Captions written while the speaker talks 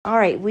All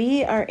right,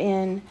 we are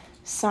in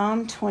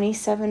Psalm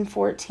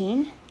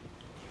 27:14,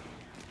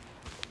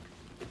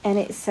 and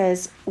it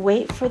says,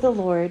 "Wait for the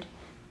Lord,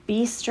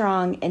 be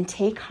strong and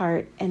take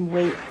heart and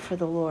wait for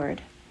the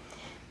Lord."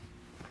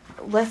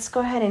 Let's go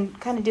ahead and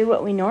kind of do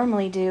what we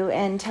normally do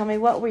and tell me,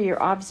 what were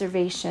your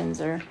observations,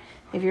 or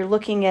if you're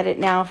looking at it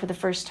now for the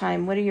first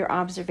time, what are your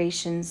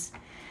observations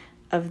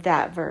of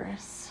that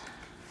verse?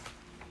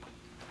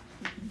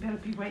 You better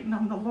be waiting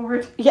on the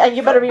Lord. Yeah,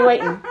 you better be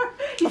waiting.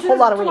 A whole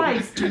lot of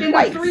waiting. Twice.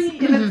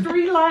 In a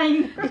three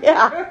line.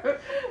 Yeah,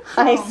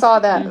 I saw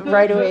that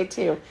right away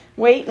too.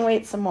 Wait and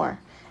wait some more.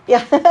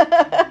 Yeah.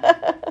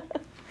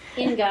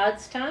 In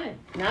God's time,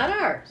 not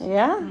ours.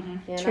 Yeah,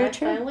 And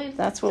true.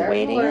 That's what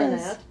waiting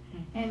is. That.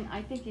 And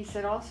I think he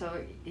said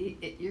also,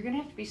 you're going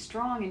to have to be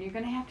strong and you're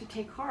going to have to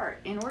take heart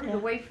in order to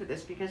wait for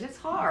this, because it's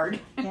hard.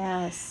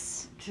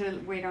 Yes.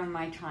 To wait on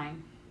my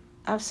time.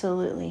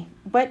 Absolutely.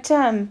 But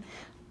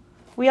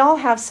we all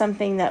have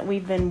something that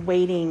we've been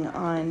waiting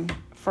on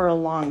for a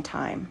long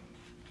time,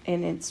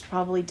 and it's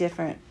probably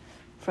different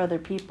for other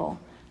people.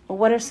 But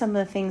what are some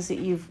of the things that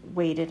you've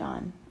waited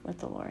on with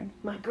the Lord?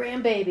 My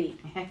grandbaby.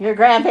 Your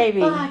grandbaby.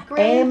 My grandbaby.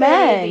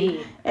 Amen.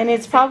 And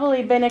it's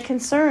probably been a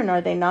concern.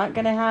 Are they not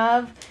going to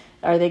have?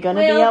 Are they going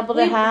to be able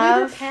to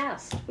have?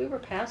 We were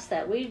past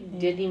that. We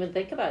didn't even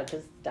think about it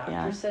because the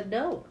doctor said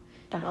no.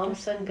 All of a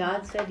sudden,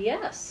 God said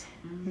yes.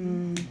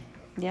 Mm-hmm.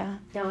 Yeah.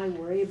 Now I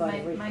worry about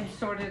everything. Mine's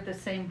sort of the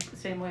same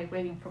way,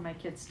 waiting for my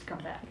kids to come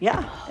back.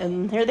 Yeah,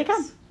 and here they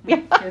come.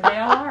 Yeah. Here they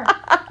all are.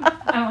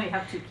 I only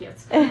have 2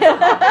 kids. They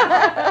all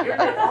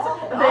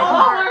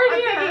are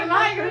here.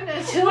 My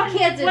goodness. 2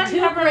 kids and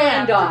 2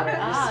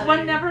 granddaughters.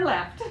 One never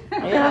left.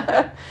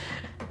 Yeah.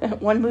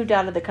 One moved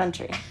out of the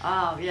country.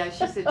 Oh, yeah,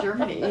 she said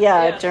Germany.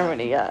 Yeah,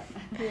 Germany, yeah.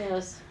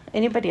 Yes.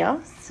 Anybody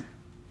else?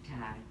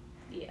 Todd.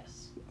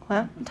 Yes.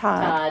 Well,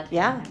 Todd.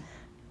 Yeah.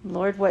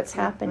 Lord, what's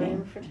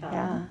happening? For Todd.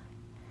 Yeah.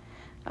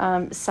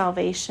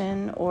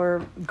 Salvation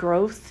or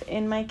growth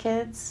in my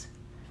kids.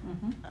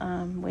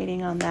 Mm-hmm.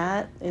 Waiting on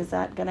that. Is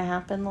that going to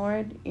happen,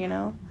 Lord? You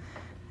know?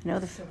 I know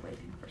Still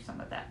waiting for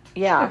some of that.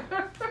 Yeah.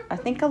 I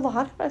think a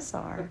lot of us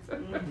are.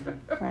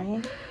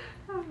 Right?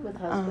 With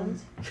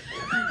husbands.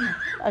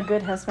 A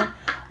good husband.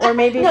 Or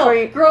maybe no, for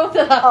you. growth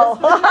of Oh,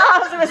 husbands. I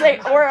was going to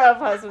say, or of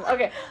husbands.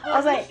 Okay. Well, I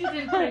was like, you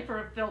didn't pray for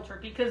a filter,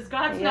 because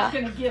God's not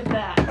going to give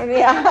that.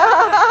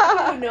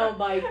 Yeah. You know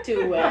Mike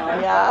too well.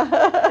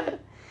 Yeah.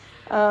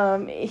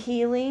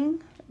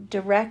 Healing,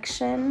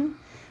 direction.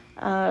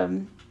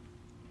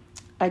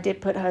 I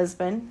did put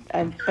husband,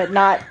 but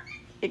not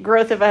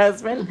growth of a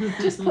husband.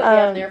 Just put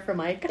down there for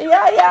Mike.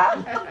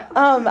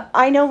 Yeah.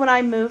 I know when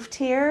I moved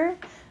here,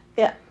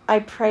 I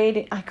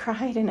cried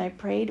and I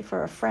prayed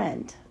for a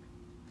friend.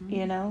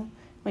 You know,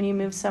 when you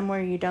move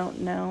somewhere you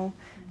don't know,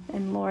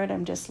 and Lord,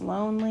 I'm just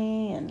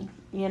lonely, and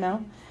you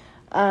know.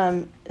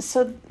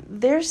 So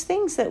there's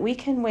things that we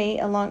can wait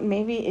along.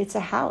 Maybe it's a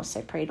house.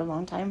 I prayed a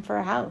long time for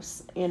a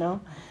house, you know.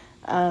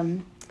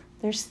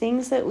 There's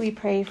things that we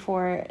pray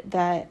for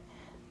that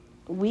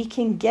we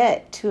can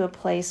get to a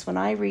place when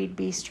I read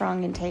 "Be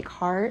strong and take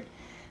heart"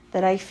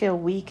 that I feel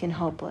weak and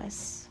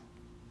hopeless.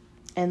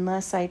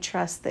 Unless I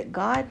trust that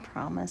God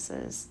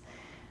promises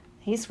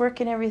He's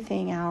working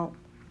everything out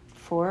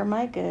for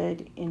my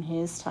good in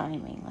His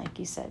timing, like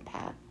you said,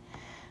 Pat.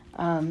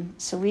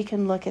 So we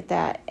can look at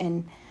that,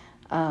 and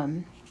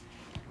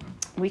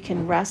we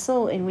can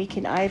wrestle, and we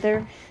can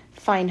either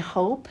find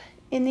hope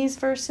in these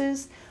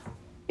verses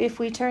if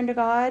we turn to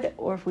God,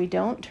 or if we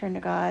don't turn to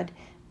God,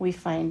 we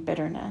find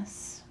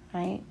bitterness,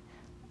 right?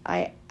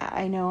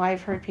 I know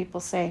I've heard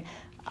people say,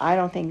 I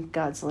don't think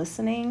God's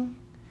listening.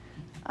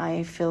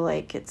 I feel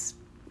like it's,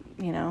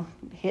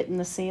 hitting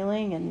the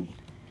ceiling, and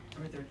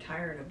Or they're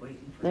tired of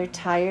waiting. They're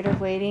tired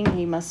of waiting.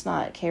 He must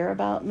not care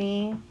about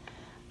me.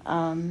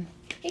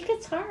 It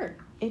gets hard.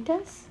 It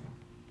does.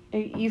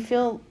 You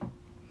feel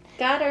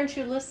God, aren't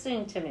you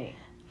listening to me?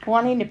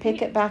 wanting to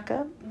pick it back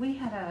up? We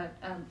had a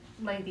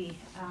lady,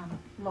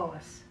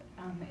 Lois,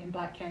 in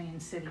Black Canyon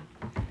City,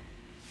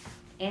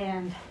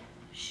 and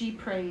she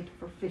prayed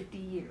for 50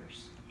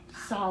 years,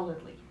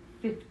 solidly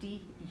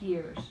 50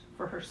 years,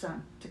 for her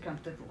son to come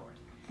to the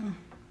Lord.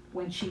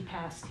 When she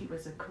passed, he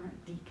was a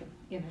current deacon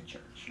in a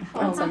church.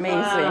 That's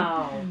amazing.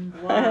 Wow.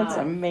 That's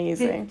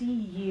amazing. 50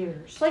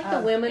 years. It's like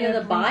the women in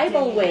the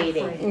Bible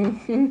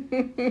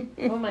waiting.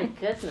 Oh my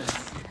goodness.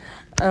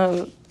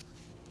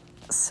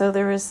 So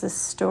there was this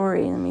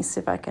story. Let me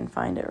see if I can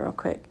find it real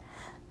quick.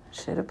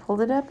 Should have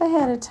pulled it up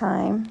ahead of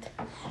time.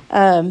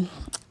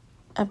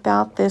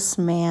 About this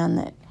man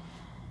that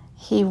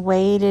he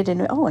waited,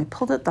 and I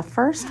pulled it the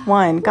first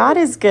one. God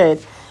is good.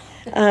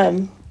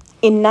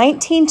 In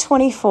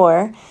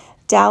 1924,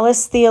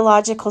 Dallas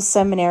Theological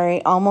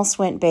Seminary almost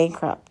went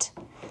bankrupt.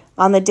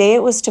 On the day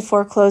it was to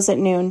foreclose at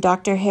noon,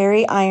 Dr.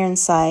 Harry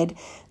Ironside,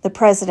 the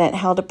president,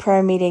 held a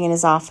prayer meeting in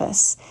his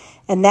office.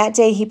 And that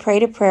day he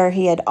prayed a prayer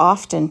he had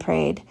often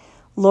prayed.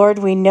 Lord,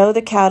 we know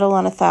the cattle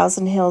on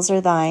 1,000 hills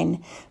are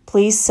thine.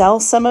 Please sell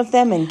some of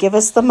them and give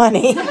us the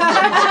money.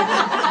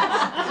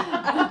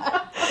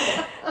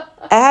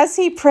 As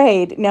he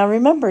prayed, now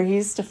remember, he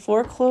used to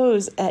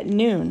foreclose at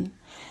noon.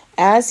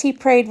 As he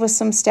prayed with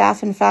some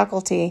staff and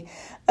faculty,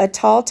 a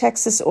tall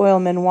Texas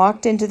oilman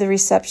walked into the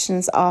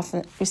receptionist's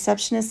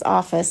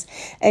office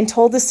and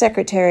told the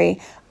secretary,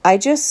 "I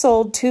just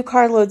sold 2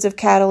 carloads of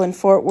cattle in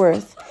Fort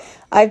Worth.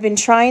 I've been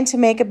trying to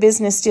make a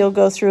business deal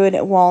go through and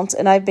it won't,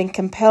 and I've been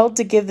compelled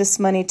to give this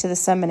money to the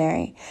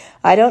seminary.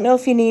 I don't know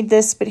if you need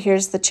this, but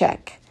here's the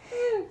check."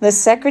 The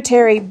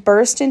secretary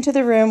burst into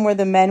the room where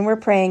the men were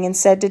praying and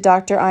said to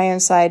Dr.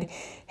 Ironside,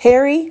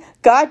 "Harry,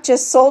 God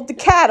just sold the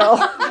cattle."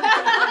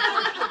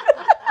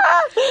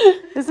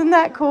 Isn't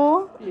that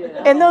cool?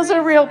 Yeah. And those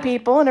are real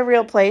people in a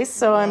real place,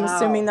 so I'm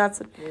assuming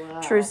that's a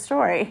true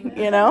story,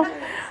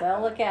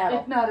 Sell the cattle.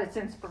 If not, it's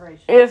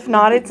inspirational. If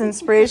not, it's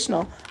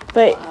inspirational.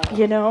 But,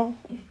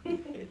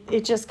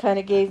 it just kind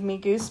of gave me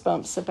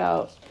goosebumps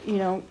about,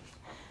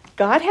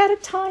 God had a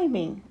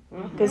timing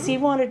because he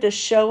wanted to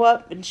show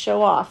up and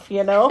show off,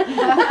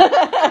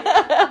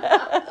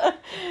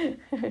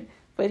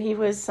 But he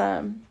was,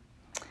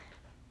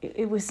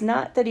 it was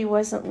not that he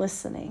wasn't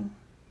listening.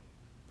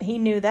 He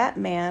knew that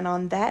man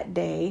on that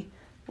day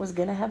was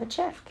going to have a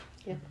check.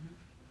 Yeah.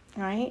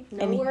 Right?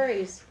 No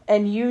worries.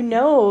 And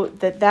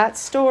that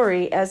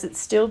story, as it's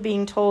still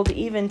being told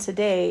even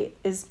today,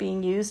 is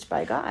being used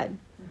by God.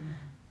 Mm-hmm.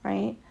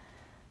 Right?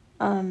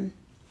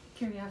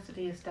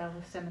 Curiosity, is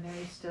Dallas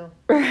Seminary still?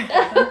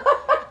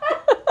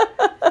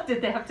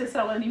 Did they have to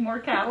sell any more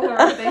cattle, or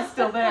are they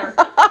still there?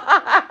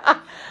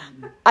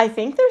 I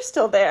think they're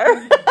still there.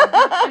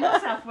 I know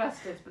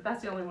Southwest is, but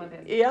that's the only one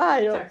in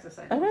Texas.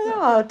 I don't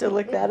know. I'll have to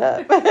look that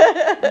up.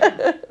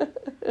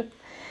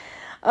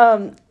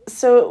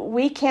 So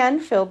we can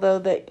feel, though,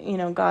 that,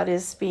 God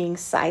is being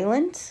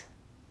silent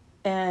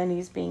and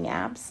he's being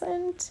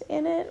absent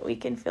in it. We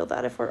can feel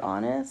that if we're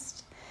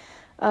honest.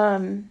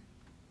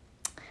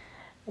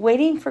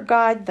 Waiting for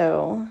God,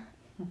 though,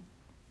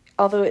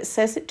 although it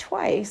says it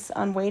twice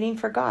on waiting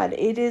for God,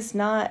 it is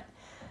not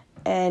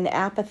an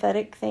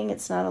apathetic thing.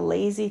 It's not a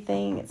lazy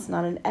thing. It's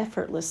not an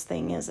effortless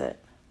thing, is it?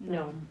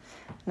 No.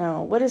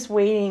 No. What does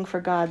waiting for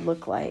God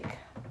look like?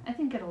 I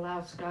think it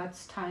allows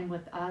God's time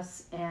with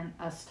us and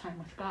us time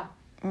with God.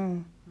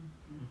 Mm.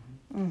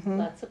 Mm-hmm.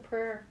 That's a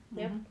prayer.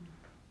 Yep.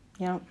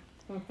 Yep.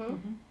 Mm-hmm.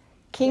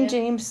 King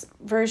James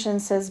Version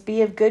says,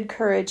 "Be of good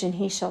courage, and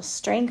he shall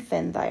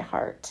strengthen thy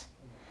heart."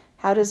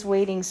 How does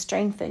waiting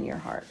strengthen your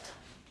heart?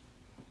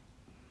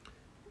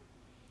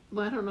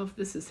 Well, I don't know if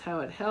this is how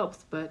it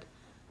helps, but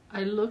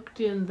I looked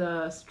in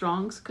the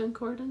Strong's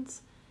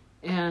Concordance,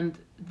 and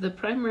the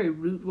primary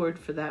root word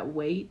for that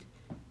wait,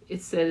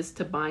 it says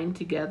to bind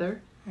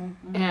together.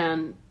 Mm-hmm.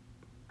 And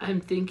I'm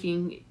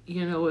thinking,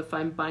 if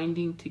I'm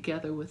binding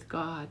together with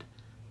God,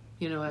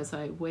 as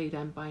I wait,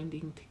 I'm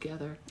binding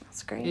together.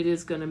 That's great. It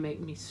is going to make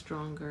me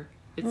stronger.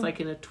 It's like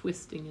in a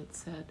twisting, it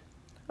said.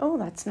 Oh,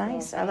 that's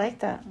nice. I like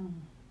that.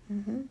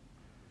 Mm-hmm.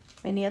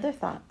 Any other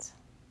thoughts?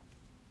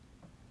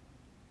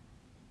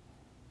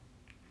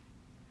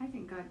 I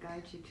think God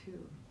guides you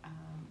too.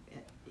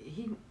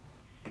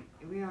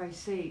 We always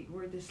say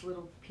we're this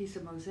little piece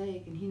of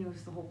mosaic, and he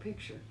knows the whole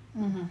picture.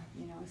 Mm-hmm.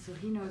 So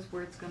he knows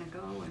where it's going to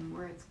go and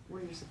where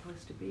you're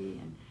supposed to be.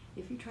 And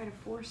if you try to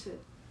force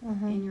it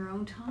in your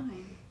own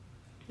time,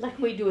 like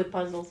we do with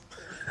puzzles.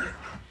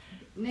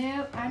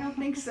 No, I don't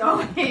think so.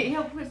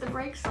 He'll put the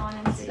brakes on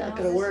and say, "It's not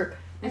going to work.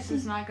 This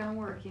is not going to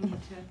work. You need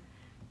to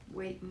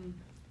wait and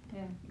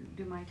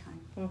do my time."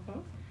 Mm-hmm.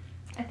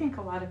 I think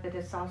a lot of it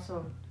is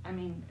also,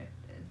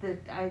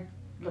 I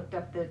looked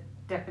up the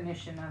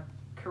definition of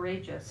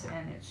courageous,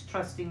 and it's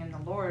trusting in the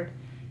Lord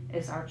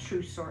is our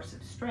true source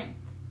of strength.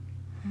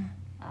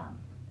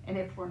 And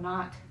if we're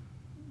not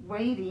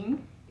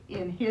waiting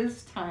in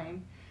his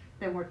time,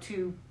 then we're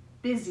too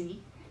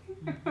busy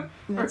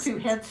or too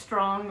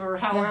headstrong or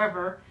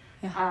however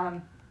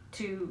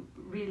to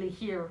really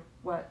hear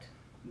what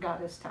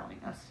God is telling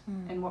us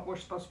and what we're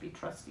supposed to be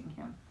trusting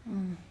him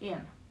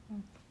in.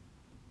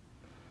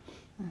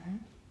 Mm-hmm.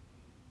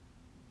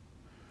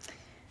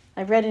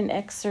 I read an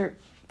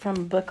excerpt from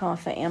a book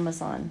off of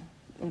Amazon.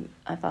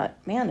 I thought,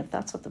 man, if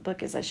that's what the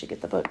book is, I should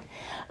get the book.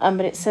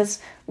 But it says,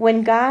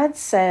 when God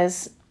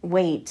says,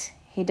 wait,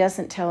 he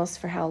doesn't tell us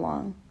for how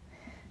long.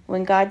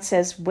 When God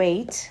says,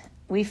 wait,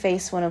 we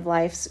face one of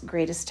life's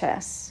greatest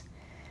tests.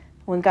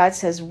 When God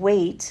says,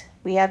 wait,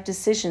 we have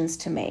decisions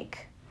to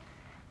make.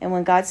 And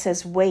when God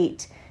says,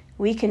 wait,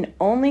 we can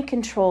only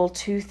control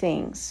 2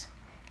 things: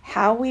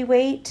 how we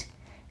wait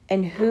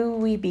and who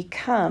we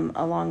become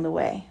along the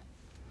way.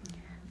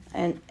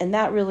 And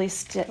that really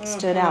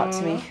stood out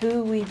to me.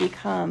 Who we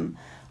become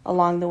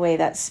along the way,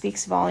 that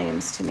speaks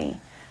volumes to me.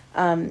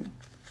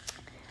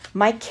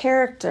 My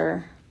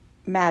character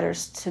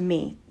matters to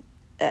me.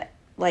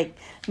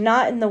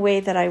 Not in the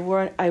way that I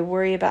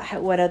worry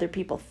about what other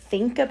people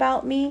think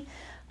about me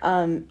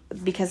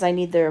because I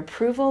need their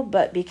approval,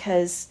 but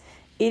because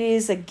it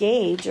is a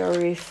gauge or a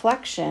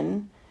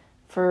reflection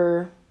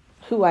for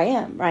who I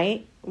am,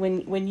 right?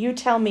 When you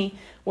tell me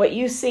what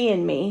you see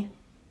in me,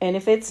 and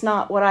if it's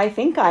not what I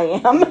think I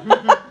am,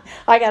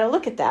 I got to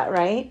look at that,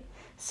 right?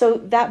 So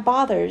that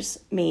bothers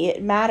me.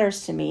 It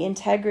matters to me.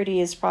 Integrity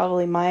is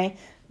probably my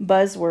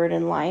buzzword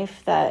in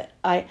life, that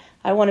I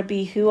want to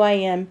be who I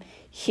am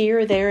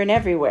here, there, and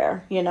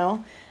everywhere,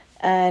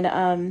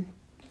 And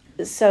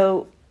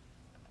so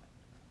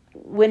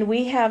when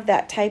we have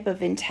that type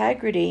of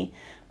integrity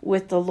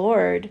with the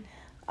Lord,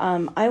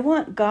 I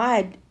want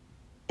God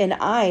and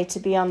I to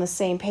be on the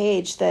same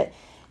page, that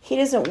he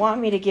doesn't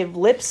want me to give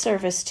lip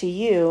service to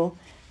you,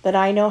 that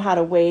I know how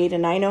to wait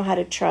and I know how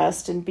to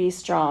trust and be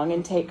strong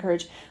and take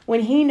courage,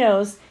 when he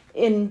knows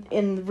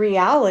in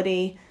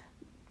reality,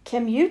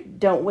 Kim, you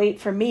don't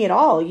wait for me at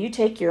all. You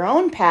take your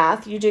own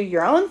path. You do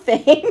your own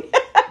thing.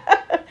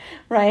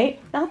 Right?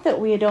 Not that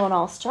we don't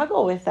all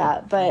struggle with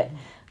that, but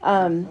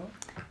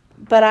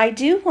I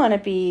do want to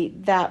be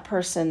that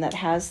person that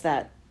has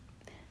that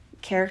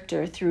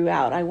character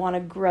throughout. I want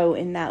to grow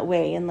in that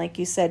way. And like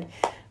you said,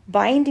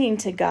 binding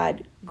to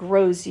God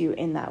grows you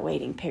in that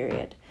waiting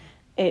period.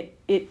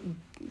 It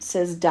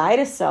says die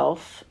to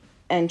self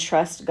and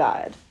trust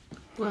God.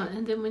 Well,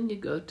 and then when you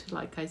go to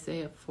like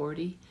Isaiah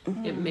 40,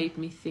 it made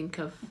me think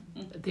of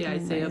the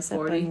Isaiah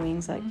 40.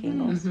 Wings like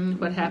eagles.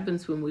 What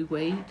happens when we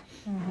wait?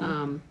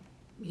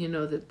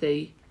 That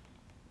they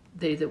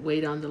that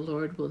wait on the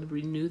Lord will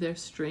renew their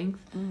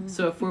strength.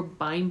 So if we're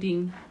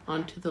binding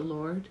onto the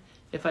Lord,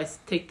 if I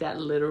take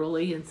that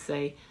literally and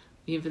say,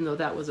 even though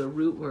that was a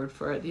root word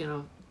for it,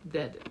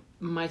 that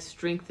my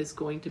strength is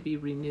going to be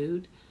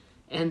renewed,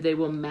 and they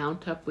will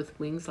mount up with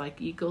wings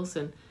like eagles.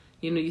 And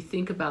you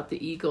think about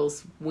the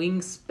eagle's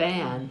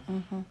wingspan,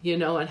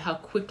 and how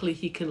quickly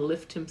he can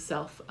lift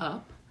himself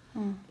up.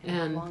 And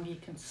how long he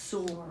can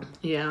soar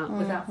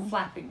without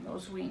flapping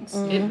those wings.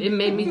 It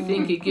made me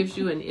think it gives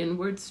you an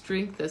inward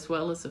strength as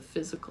well as a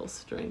physical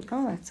strength.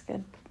 Oh, that's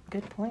good.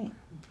 Good point.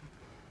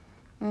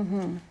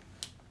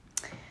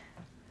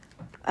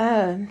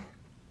 And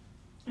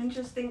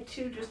just think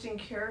too, just in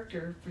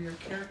character, for your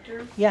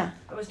character. Yeah.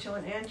 I was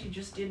telling Angie,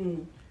 just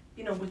didn't,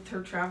 with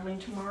her traveling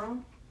tomorrow,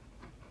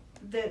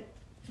 that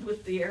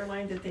with the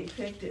airline that they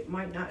picked, it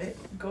might not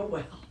go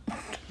well.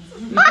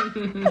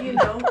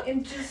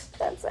 And just,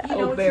 that's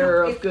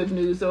bearer of good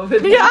news over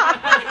there.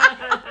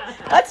 Yeah.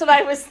 That's what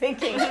I was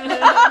thinking. It's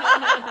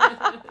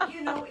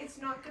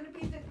not going to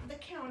be the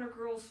counter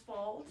girl's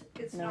fault.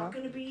 It's not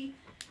going to be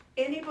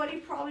anybody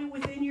probably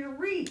within your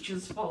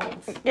reach's fault.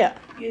 Yeah.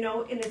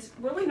 And it's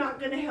really not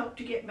going to help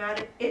to get mad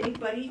at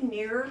anybody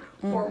near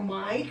or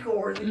Mike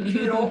or or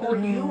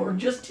you, or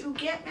just to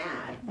get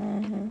mad.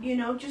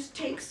 Just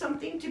take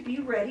something to be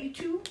ready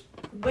to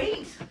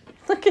wait.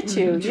 Look at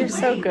you. You're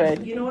so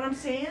good. You know what I'm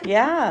saying?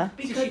 Yeah.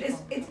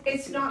 Because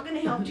it's not going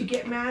to help to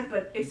get mad,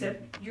 but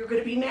except you're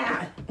going to be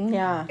mad.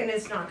 Yeah. And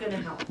it's not going to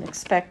help.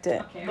 Expect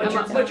it. Okay,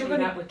 but you're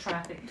going to with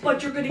traffic. Too.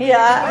 But you're going to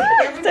get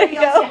everybody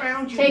else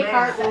around you. Take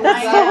mad. heart.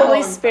 That's the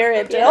Holy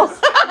Spirit, Jill.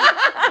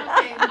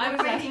 Okay, I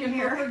was asking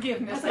here. for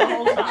forgiveness the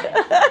whole time.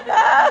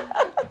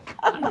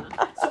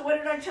 So what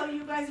did I tell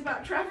you guys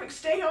about traffic?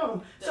 Stay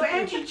home. So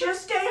Angie,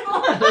 just stay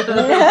home.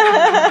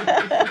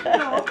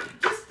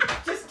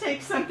 Just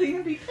take something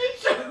and be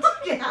patient.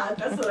 Yeah,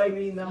 that's what I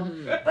mean though.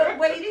 But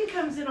waiting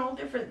comes in all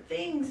different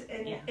things,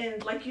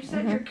 and like you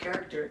said, your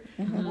character.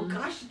 Well,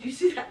 gosh, did you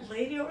see that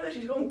lady over there?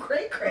 She's going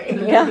cray cray.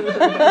 Yeah.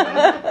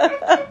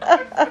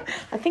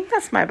 I think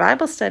that's my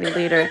Bible study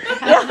leader.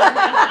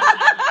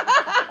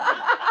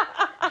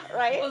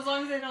 Right? Well, as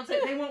long as they don't say,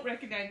 they won't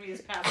recognize me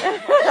as pastor.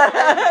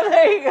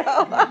 There you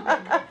go.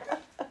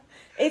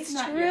 It's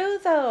true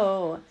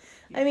though.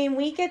 I mean,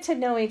 we get to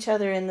know each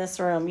other in this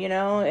room,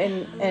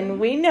 and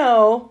we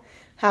know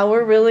how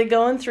we're really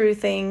going through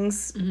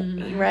things,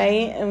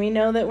 right? And we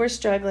know that we're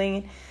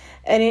struggling.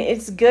 And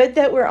it's good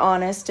that we're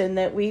honest and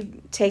that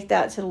we take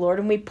that to the Lord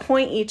and we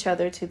point each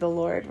other to the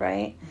Lord,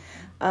 right?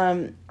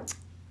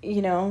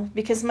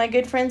 Because my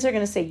good friends are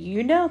going to say,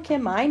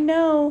 Kim, I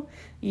know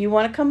you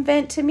want to come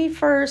vent to me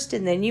first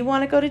and then you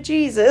want to go to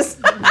Jesus.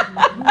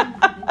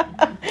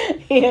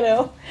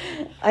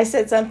 I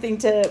said something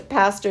to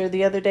Pastor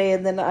the other day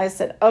and then I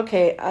said,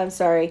 okay, I'm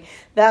sorry.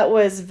 That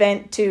was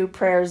vent to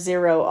prayer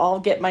 0. I'll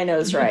get my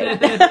nose right.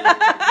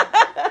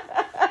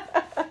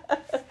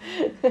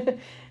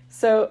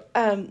 So,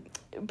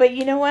 but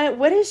you know what?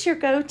 What is your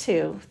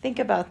go-to? Think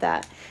about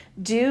that.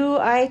 Do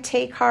I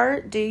take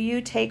heart? Do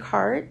you take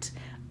heart?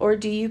 Or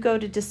do you go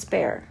to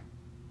despair?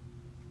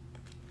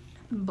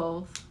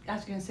 Both. I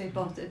was going to say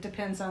both. It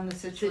depends on the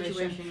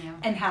situation yeah.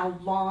 and how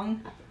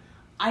long.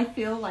 I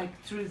feel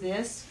like through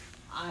this,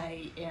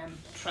 I am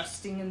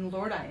trusting in the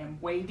Lord. I am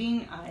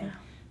waiting. I'm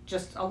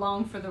just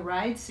along for the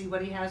ride, see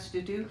what He has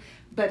to do.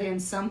 But in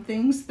some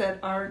things that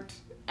are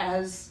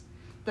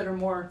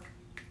more,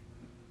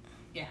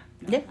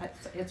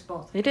 it's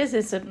both. It is.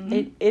 It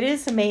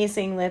is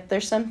amazing that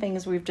there's some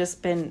things we've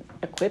just been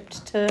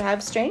equipped to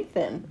have strength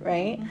in,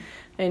 right?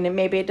 And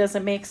maybe it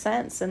doesn't make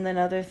sense. And then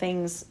other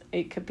things,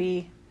 it could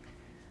be,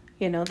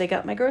 they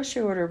got my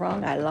grocery order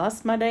wrong. I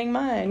lost my dang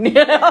mind. Oh,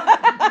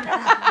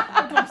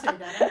 don't say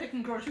that. I'm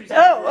picking groceries.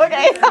 Oh,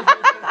 okay.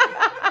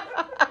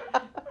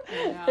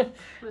 Yeah.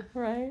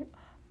 Right.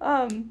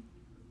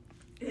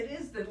 It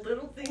is the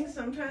little things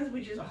sometimes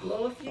we just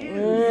blow a fuse. It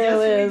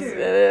Yes, is. we do.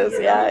 It is.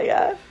 You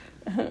Yeah,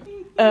 know?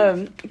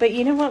 yeah. But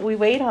you know what? We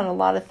wait on a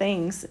lot of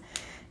things,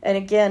 and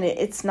again,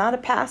 it's not a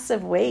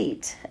passive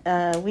wait.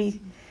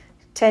 We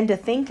tend to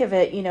think of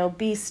it,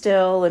 be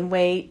still and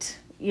wait.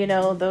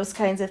 Those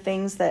kinds of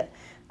things that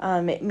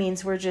it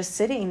means we're just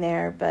sitting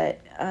there, but.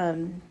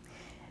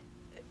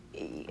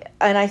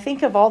 And I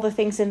think of all the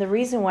things, and the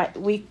reason why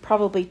we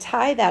probably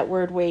tie that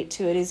word wait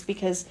to it is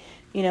because,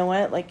 you know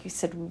what, like you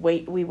said,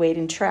 we wait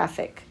in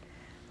traffic.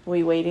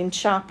 We wait in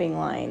shopping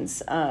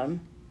lines.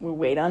 We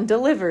wait on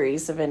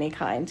deliveries of any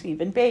kind,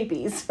 even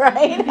babies,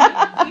 right?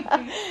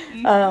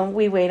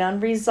 We wait on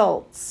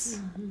results.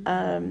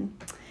 And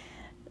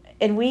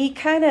we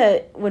kind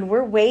of, when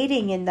we're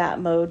waiting in that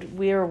mode,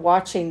 we're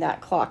watching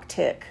that clock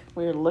tick.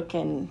 We're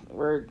looking,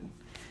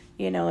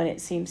 and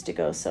it seems to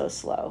go so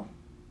slow.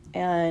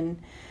 And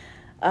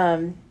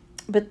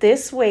but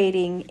this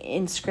waiting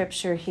in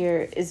Scripture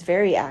here is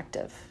very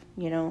active.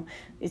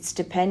 It's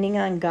depending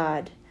on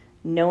God,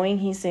 knowing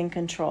He's in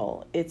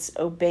control. It's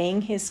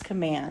obeying His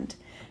command.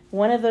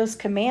 One of those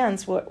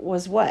commands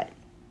was what?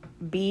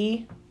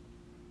 Be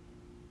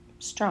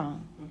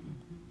strong.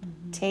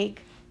 Mm-hmm.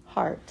 Take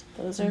heart.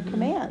 Those are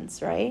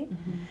commands, right?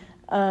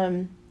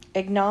 Mm-hmm.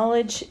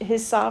 Acknowledge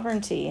His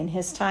sovereignty and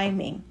His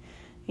timing.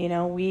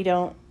 We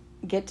don't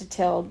get to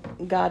tell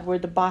God we're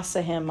the boss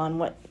of Him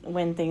on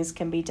when things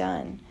can be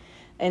done.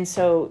 And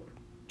so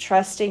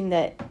trusting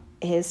that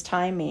His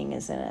timing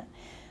is in it.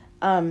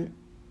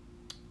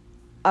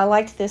 I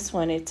liked this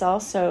one. It's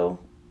also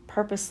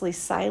purposely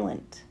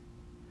silent.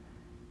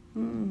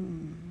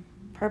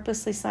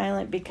 Purposely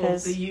silent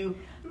because... Both of you.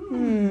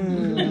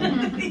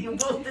 You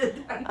both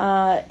did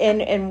that.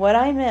 And what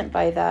I meant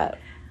by that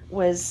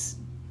was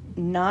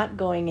not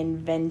going and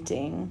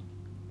venting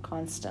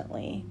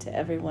constantly to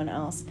everyone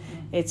else.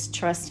 It's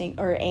trusting,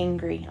 or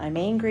angry. I'm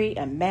angry,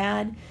 I'm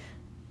mad,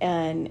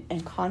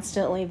 and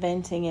constantly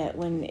venting it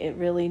when it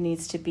really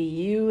needs to be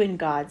you and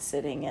God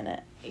sitting in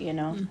it,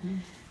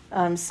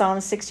 Psalm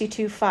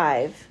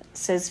 62:5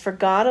 says, "For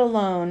God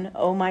alone,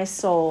 O my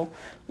soul,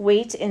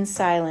 wait in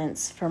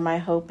silence, for my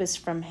hope is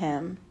from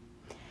Him."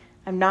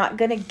 I'm not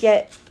going to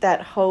get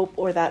that hope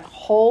or that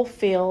whole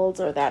field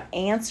or that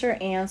answer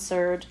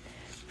answered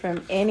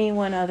from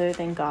anyone other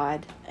than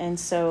God. And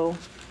so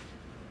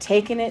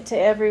taking it to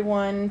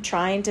everyone,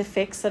 trying to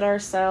fix it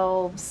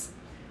ourselves,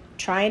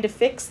 trying to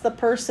fix the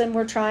person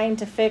we're trying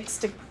to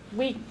fix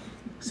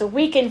so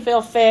we can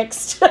feel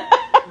fixed.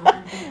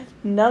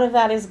 None of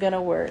that is going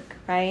to work,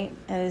 right?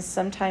 And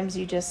sometimes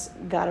you just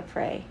got to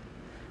pray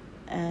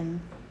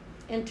and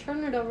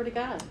turn it over to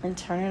God.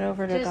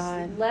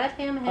 God. Let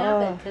Him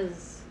have it,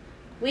 because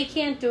we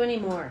can't do any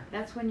more.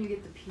 That's when you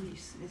get the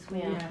peace. It's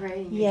when you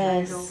pray and you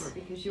Yes. turn it over,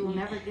 because you will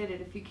never get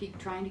it if you keep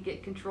trying to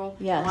get control.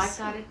 Yes. Oh, I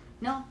got it.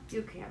 No,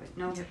 you can have it.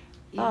 No, you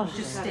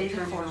Just gotta stay the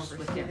turn it course over.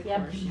 with Stay it. the Yep.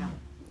 course, yeah.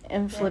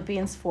 In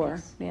Philippians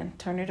 4,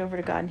 turn it over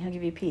to God and He'll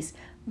give you peace.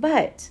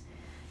 But,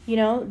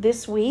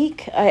 this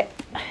week,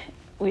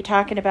 we're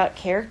talking about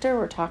character.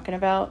 We're talking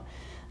about,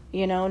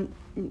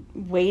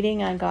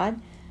 waiting on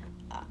God.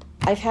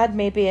 I've had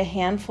maybe a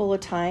handful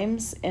of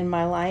times in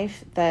my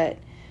life that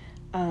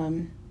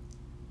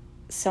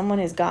someone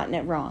has gotten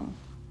it wrong.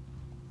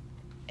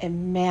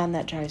 And man,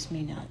 that drives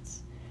me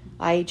nuts.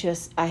 I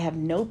have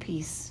no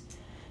peace.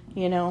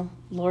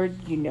 Lord,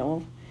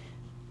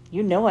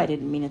 I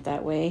didn't mean it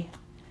that way.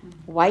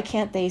 Why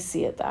can't they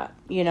see it that?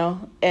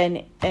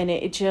 And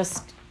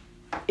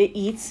it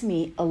eats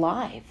me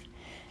alive.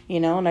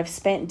 And I've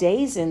spent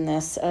days in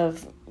this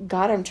of,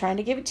 God, I'm trying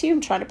to give it to you.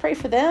 I'm trying to pray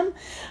for them.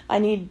 I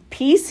need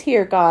peace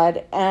here,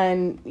 God.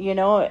 And,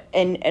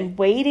 and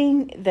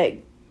waiting that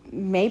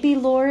maybe,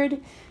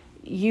 Lord,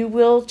 you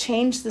will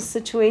change the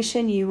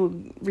situation. You will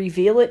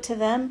reveal it to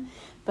them.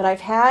 But I've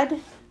had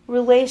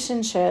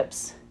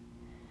relationships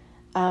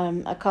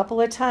a couple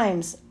of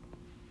times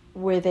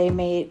where they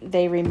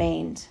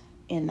remained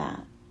in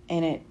that,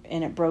 and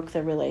it broke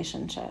the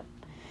relationship.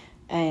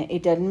 And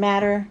it doesn't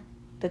matter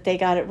that they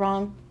got it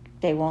wrong.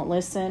 They won't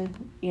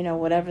listen,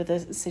 whatever the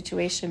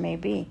situation may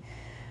be.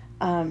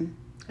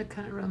 It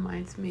kind of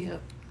reminds me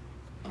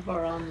of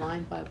our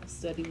online Bible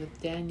study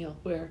with Daniel,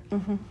 where,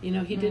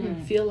 he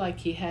didn't feel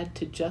like he had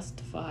to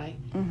justify.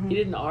 He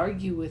didn't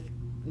argue with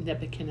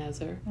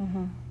Nebuchadnezzar.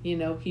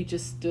 He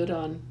just stood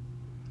on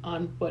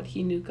what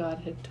he knew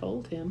God had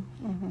told him,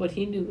 what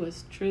he knew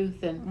was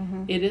truth,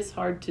 and it is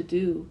hard to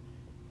do.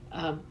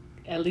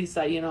 At least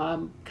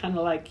I'm kind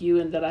of like you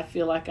in that I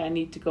feel like I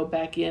need to go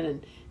back in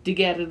and dig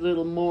at it a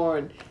little more,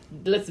 and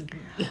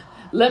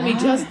let me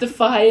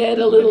justify it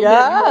a little bit more.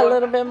 Yeah, a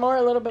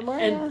little bit more.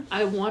 And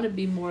I want to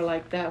be more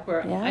like that,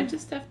 where I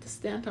just have to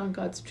stand on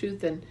God's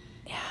truth, and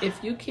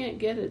if you can't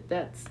get it,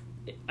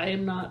 I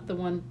am not the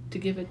one to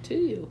give it to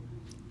you.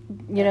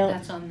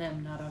 That's on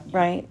them, not on you.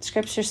 Right.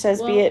 Scripture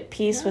says, be at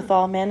peace with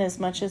all men as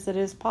much as it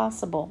is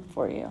possible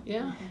for you.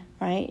 Yeah.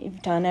 Right?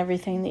 You've done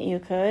everything that you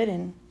could,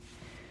 and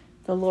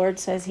the Lord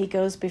says He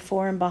goes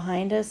before and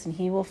behind us, and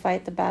He will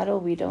fight the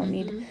battle. We don't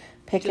need to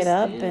pick it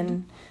up,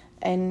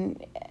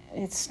 and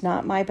it's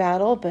not my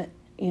battle, but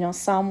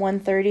Psalm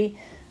 130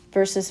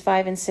 verses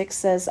 5 and 6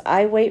 says,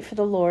 I wait for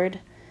the Lord.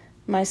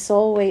 My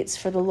soul waits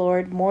for the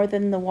Lord more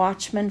than the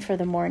watchman for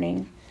the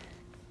morning.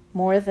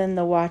 More than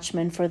the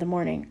watchman for the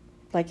morning.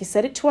 Like you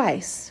said it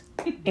twice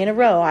in a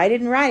row. I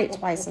didn't write it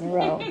twice in a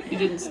row. You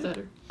didn't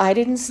stutter. I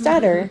didn't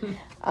stutter.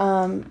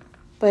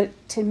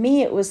 But to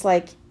me, it was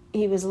like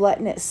he was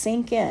letting it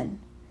sink in.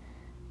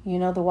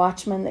 The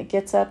watchman that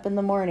gets up in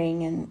the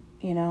morning and,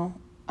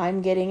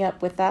 I'm getting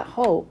up with that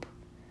hope.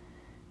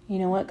 You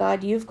know what,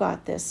 God, you've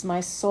got this. My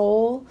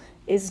soul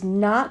is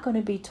not going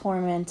to be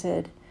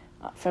tormented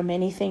from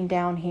anything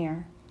down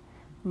here.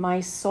 My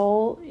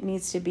soul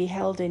needs to be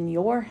held in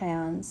your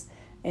hands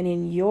and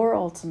in your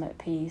ultimate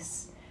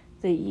peace,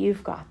 that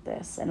you've got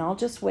this. And I'll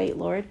just wait,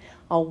 Lord.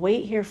 I'll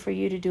wait here for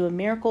you to do a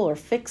miracle or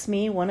fix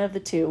me, one of the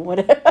two.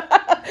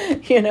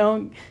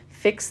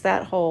 Fix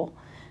that hole.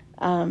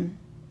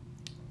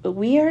 But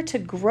we are to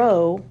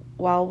grow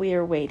while we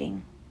are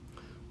waiting.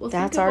 Well,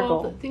 that's our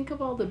goal. Think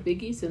of all the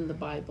biggies in the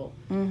Bible.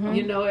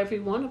 Mm-hmm. Every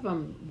one of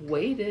them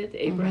waited.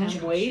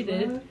 Abraham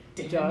waited.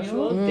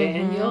 Joshua, Mm-hmm.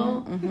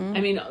 Daniel. Mm-hmm.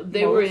 I mean,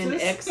 they were in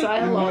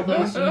exile all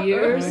those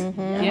years.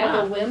 Mm-hmm.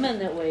 Yeah, The women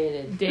that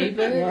waited.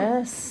 Them.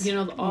 Yes.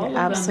 All You're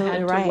of them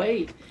had right. to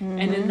wait. Mm-hmm.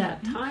 And in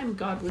that time,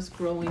 God was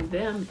growing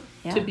them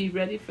Yeah. to be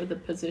ready for the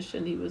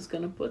position He was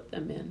going to put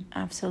them in.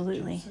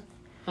 Absolutely.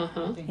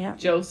 Yeah.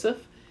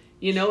 Joseph,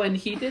 and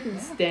he didn't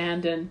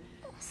stand and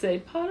say,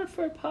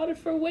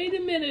 Potiphar, wait a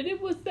minute,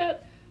 it was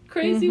that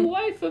crazy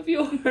wife of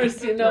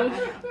yours,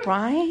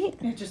 Right?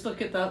 You just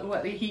look at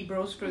the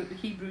Hebrews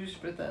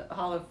for the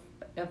Hall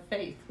of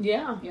Faith.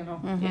 Yeah.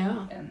 Mm-hmm.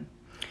 Yeah. And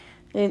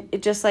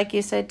It just like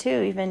you said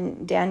too,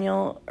 even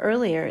Daniel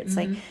earlier, it's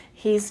like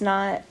he's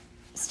not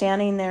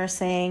standing there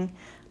saying,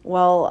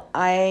 well,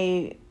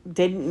 I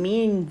didn't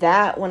mean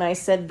that when I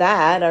said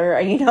that, or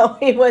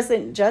he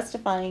wasn't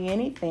justifying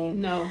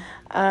anything. No.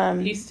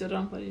 He stood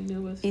on what he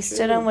knew was true. He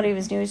stood on what he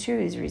knew was true.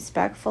 He was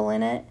respectful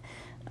in it.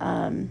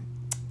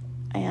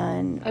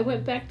 And I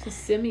went back to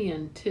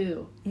Simeon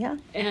too. yeah.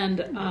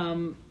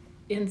 And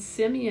in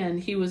Simeon,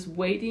 he was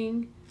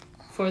waiting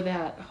for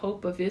that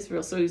hope of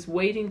Israel. So he was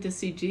waiting to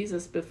see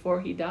Jesus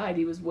before he died.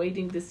 He was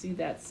waiting to see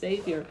that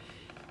Savior.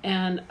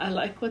 And I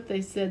like what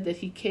they said, that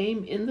he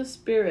came in the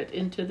Spirit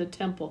into the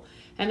temple.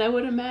 And I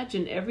would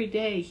imagine every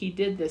day he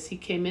did this. He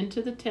came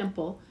into the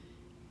temple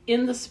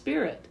in the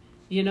Spirit.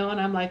 And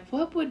I'm like,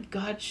 what would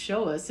God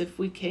show us if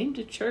we came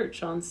to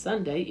church on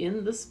Sunday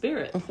in the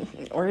Spirit?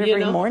 Or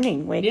every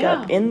morning, wake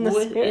up in the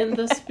Spirit. In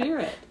the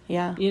Spirit.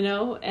 Yeah.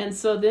 And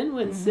so then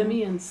when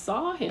Simeon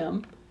saw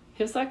him,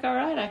 he was like, all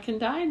right, I can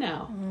die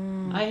now.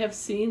 I have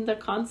seen the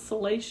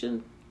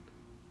consolation.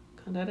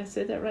 Did I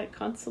say that right?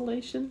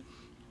 Consolation,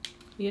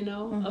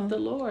 of the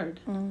Lord.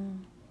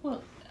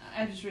 well,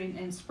 I was reading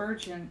in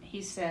Spurgeon.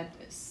 He said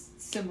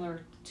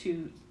similar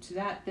to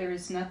that. There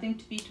is nothing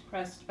to be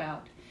depressed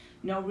about.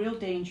 No real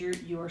danger.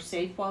 You are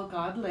safe while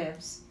God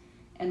lives,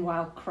 and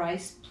while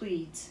Christ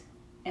pleads,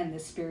 and the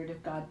Spirit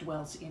of God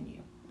dwells in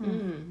you.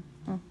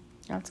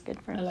 That's good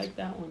for us. I like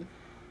that one.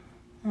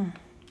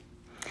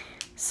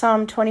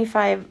 Psalm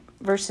 25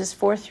 verses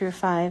 4 through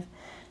 5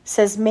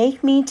 says,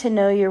 make me to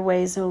know your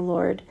ways, O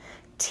Lord.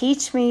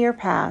 Teach me your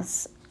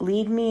paths.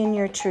 Lead me in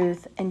your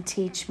truth and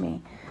teach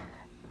me.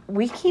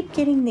 We keep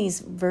getting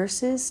these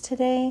verses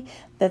today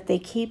that they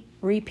keep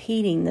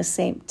repeating the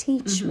same.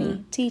 Teach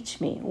me, teach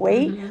me.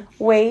 Wait.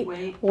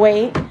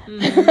 I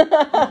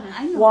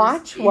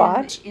Watch.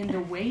 In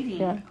the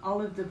waiting,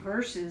 all of the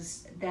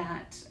verses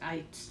that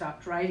I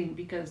stopped writing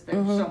because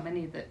there's so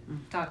many that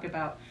talk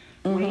about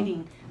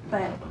waiting.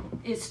 But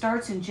it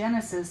starts in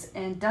Genesis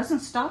and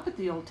doesn't stop at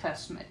the Old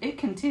Testament. It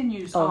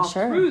continues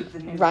through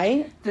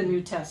the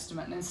New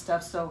Testament and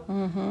stuff. So,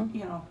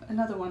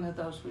 another one of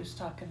those we was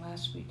talking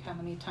last week. How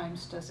many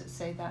times does it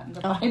say that in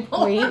the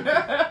Bible?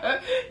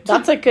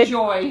 That's a good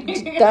joy.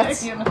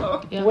 That's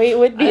Yeah. wait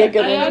would be a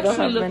good I one.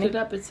 actually looked it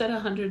up. It said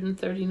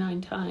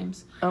 139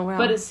 times. Oh wow!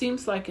 But it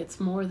seems like it's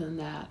more than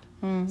that.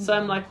 So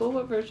I'm like, well,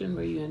 what version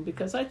were you in?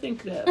 Because I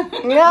think that I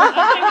think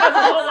that's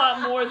a whole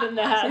lot more than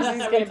that. He's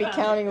going to be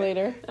counting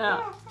later.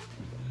 Yeah.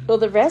 Well,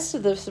 the rest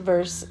of this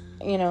verse,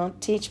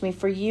 teach me.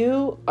 For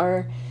you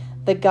are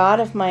the God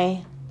of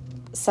my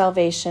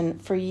salvation.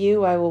 For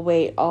you I will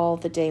wait all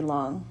the day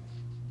long.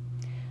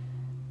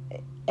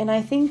 And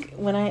I think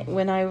when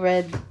I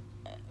read,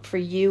 for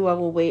you I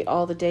will wait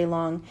all the day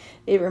long,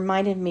 it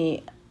reminded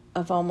me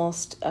of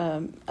almost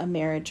a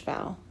marriage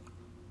vow.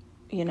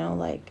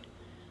 Like,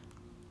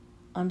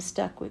 I'm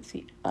stuck with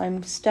you.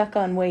 I'm stuck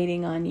on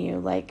waiting on you.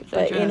 Like,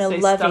 but in a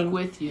loving. Stuck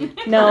with you.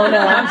 No,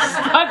 I'm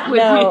stuck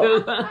with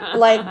you.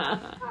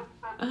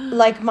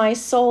 like my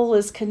soul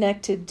is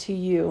connected to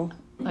you.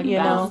 Like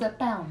bound.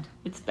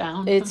 It's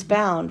bound. It's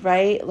bound,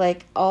 right?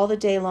 Like all the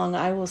day long,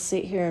 I will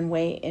sit here and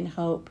wait and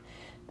hope,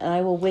 and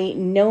I will wait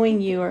knowing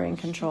you are in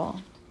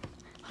control.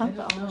 I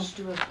don't almost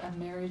do a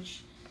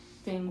marriage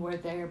thing where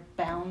they're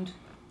bound.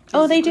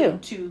 Oh, they do.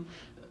 To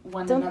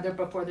one another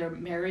before their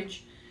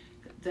marriage.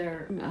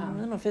 their I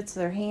don't know if it's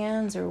their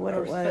hands or what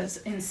or it was.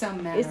 in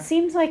some manner. It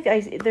seems like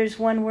there's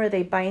one where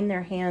they bind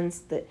their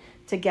hands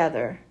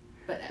together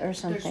but or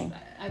something.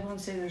 I want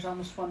to say there's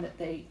almost one that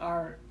they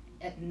are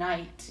at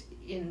night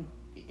in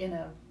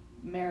a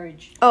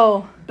marriage,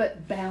 Oh.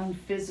 but bound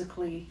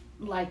physically,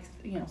 like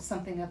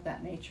something of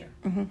that nature.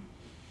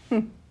 Mm-hmm.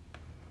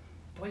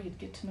 Boy, you'd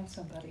get to know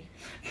somebody.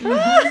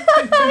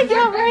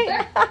 Yeah,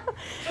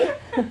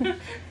 right.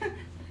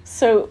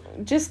 So,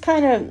 just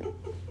kind of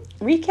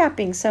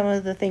recapping some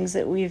of the things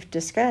that we've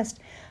discussed.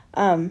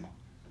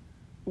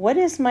 What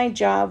is my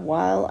job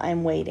while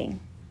I'm waiting?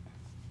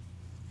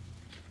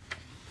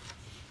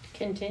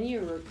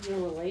 Continue your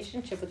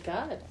relationship with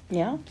God.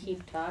 Yeah.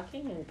 Keep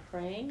talking and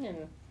praying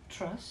and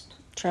Trust.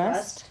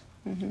 Trust.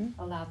 Mm-hmm.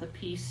 Allow the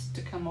peace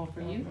to come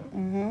over you.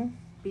 Mm-hmm.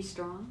 Be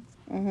strong.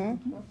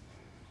 Mm-hmm.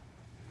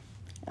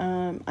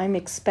 I'm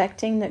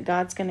expecting that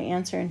God's going to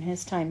answer in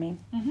His timing,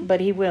 Mhm. but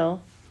He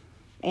will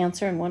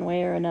answer in one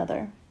way or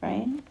another,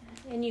 right?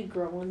 and you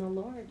grow in the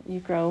Lord. You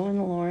grow in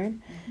the Lord.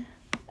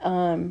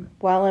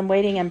 While I'm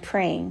waiting, I'm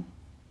praying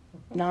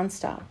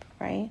nonstop,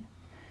 right?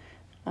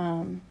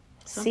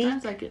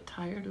 Sometimes I get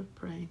tired of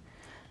praying.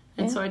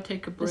 And Yeah. so I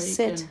take a break Just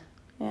sit. and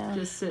Yeah.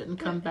 just sit and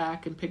come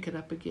back and pick it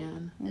up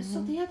again.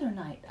 So the other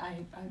night, I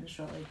was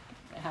really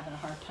having a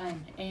hard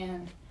time,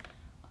 and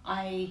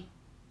I,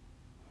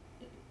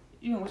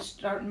 was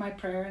starting my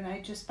prayer, and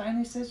I just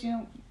finally says,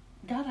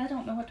 God, I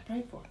don't know what to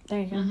pray for. There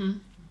you go. Mm-hmm.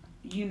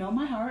 You know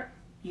my heart.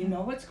 You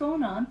know what's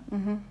going on.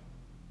 Mm-hmm.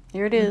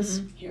 Here it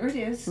is. Here it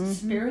is. Mhm.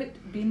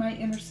 Spirit, be my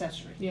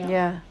intercessor. Yeah.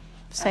 Yeah.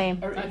 Same.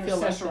 Or I feel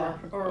like intercessor.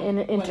 that. or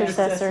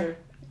Intercessor. whatever.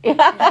 Yeah.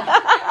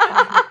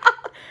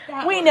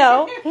 That We one.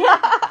 know.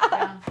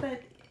 Yeah.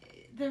 But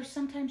there's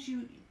sometimes just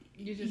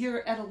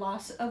you're at a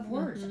loss of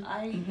words.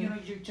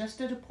 Mhm. You're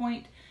just at a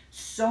point,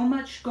 so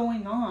much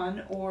going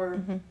on or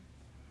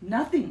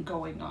nothing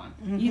going on.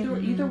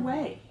 Either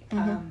way.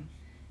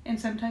 And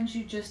sometimes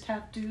you just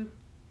have to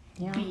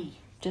Yeah. be.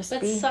 Just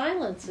But be.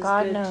 silence is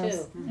God good knows.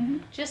 too. Mm-hmm.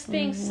 Just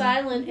being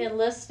silent and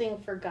listening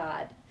for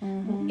God.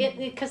 Mhm.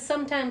 Because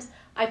sometimes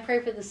I pray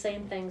for the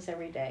same things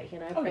every day.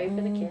 I pray for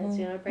the kids.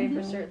 I pray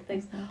for certain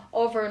things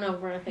over and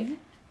over. And I think,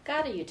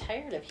 God, are you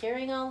tired of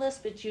hearing all this?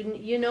 But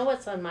you know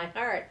what's on my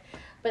heart.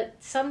 But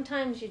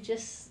sometimes you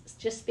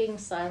just being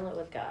silent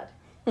with God.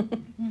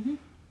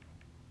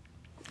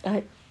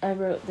 I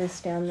wrote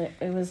this down. That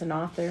it was an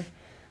author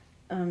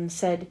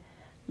said,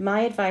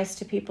 my advice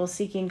to people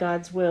seeking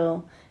God's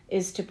will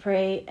is to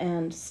pray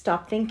and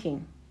stop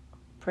thinking,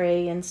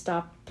 pray and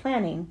stop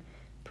planning,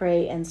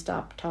 pray and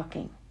stop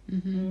talking.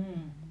 Mm-hmm.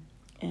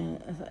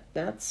 And I thought,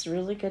 that's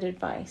really good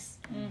advice.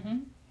 Yeah,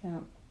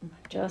 I'm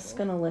just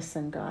gonna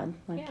listen, God,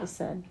 like Yeah. you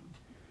said.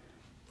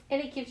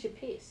 And He gives you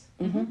peace.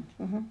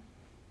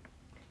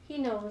 He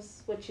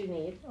knows what you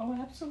need. Oh,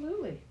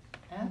 absolutely.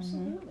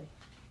 Absolutely.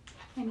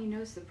 And He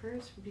knows the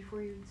prayers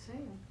before you even say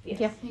them. Yes.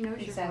 Yeah. He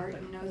knows your heart.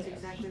 Exactly. He knows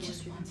exactly He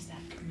just what wants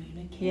that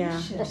communication.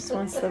 Yeah, just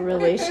wants the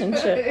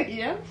relationship.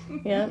 Yeah.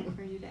 Yeah.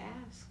 for you to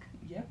ask.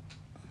 Yep.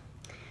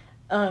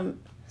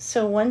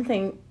 So one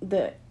thing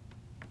that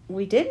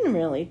we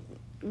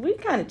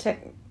kind of took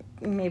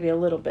maybe a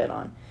little bit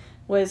on,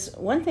 was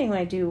one thing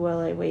I do while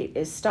I wait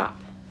is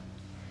stop.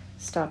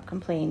 Stop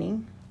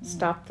complaining.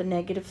 Stop the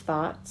negative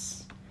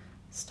thoughts.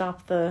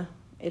 Stop the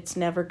it's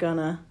never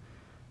gonna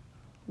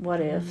what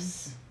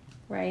ifs,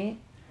 right?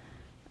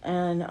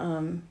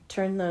 And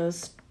turn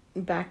those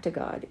back to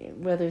God,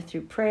 whether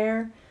through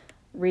prayer,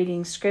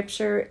 reading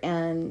scripture,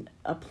 and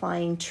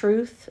applying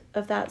truth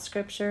of that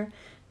scripture,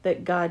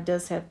 that God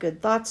does have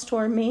good thoughts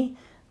toward me,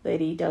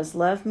 that He does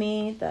love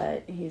me,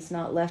 that He's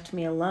not left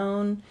me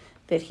alone,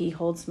 that He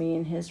holds me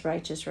in His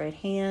righteous right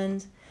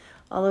hand.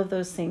 All of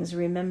those things,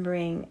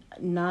 remembering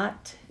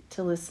not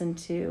to listen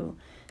to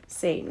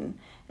Satan.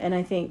 And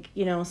I think,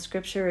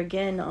 scripture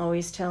again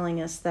always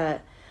telling us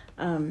that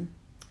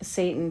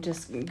Satan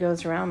just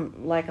goes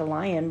around like a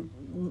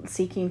lion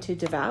seeking to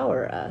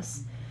devour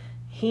us.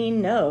 He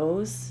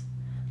knows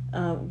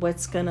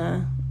what's going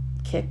to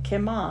kick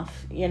him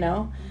off,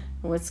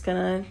 what's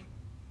going to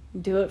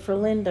do it for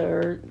Linda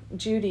or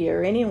Judy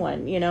or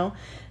anyone,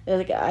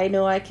 Like, I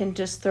know I can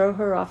just throw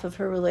her off of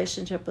her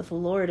relationship with the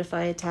Lord if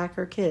I attack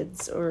her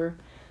kids or,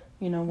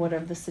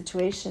 whatever the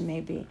situation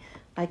may be.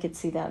 I could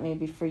see that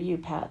maybe for you,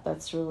 Pat.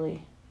 That's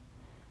really,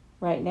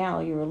 right now,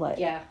 you were like,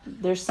 Yeah.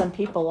 there's some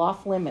people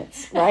off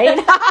limits, right?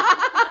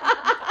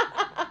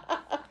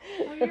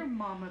 Oh, your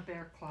mama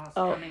bear claws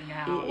Oh, coming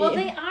out. Well,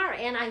 they are,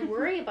 and I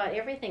worry about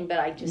everything, but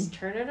I just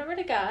turn it over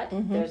to God.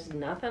 There's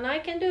nothing I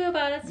can do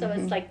about it, so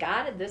it's like,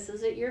 God, this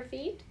is at your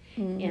feet,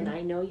 and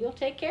I know you'll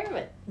take care of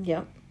it.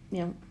 Yep.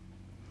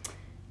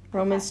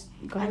 Romans,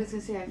 go I ahead. was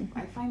going to say,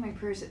 I find my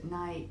prayers at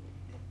night,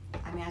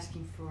 I'm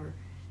asking for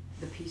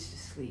the peace to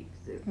sleep.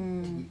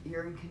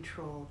 You're in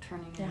control,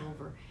 turning it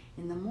over.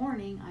 In the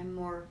morning, I'm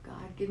more,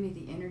 God, give me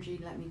the energy,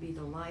 let me be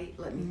the light,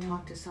 let me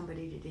talk to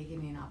somebody today,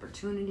 give me an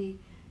opportunity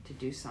to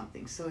do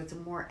something. So it's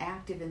more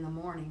active in the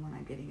morning when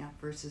I'm getting up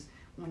versus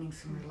wanting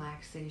some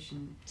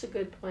relaxation It's a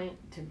good point.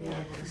 to be able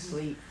to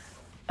sleep.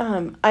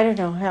 I don't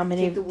know how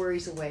many Take the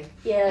worries away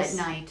Yes.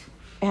 at night.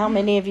 how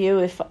many of you,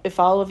 if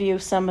all of you,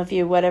 some of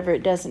you, whatever,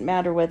 it doesn't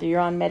matter whether you're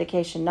on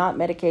medication, not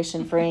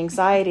medication for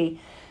anxiety,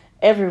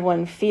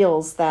 everyone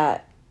feels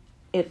that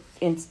it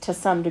to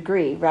some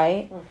degree,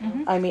 right?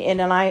 Mhm. I mean,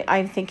 and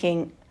I'm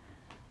thinking,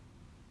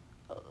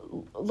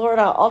 Lord,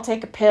 I'll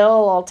take a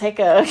pill. I'll take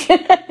a.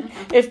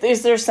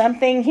 Is there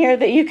something here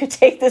that you could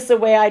take this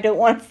away? I don't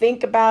want to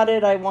think about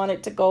it. I want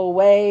it to go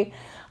away.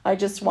 I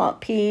just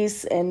want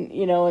peace, and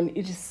and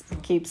you just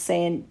keep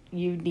saying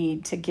you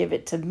need to give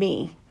it to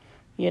me,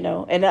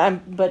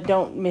 but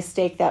don't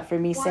mistake that for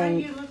me Why saying. are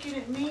you looking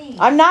at me?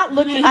 I'm not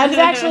looking. I was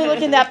actually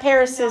looking at that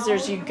pair of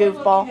scissors, you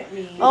goofball. Looking at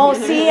me. Oh,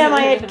 see,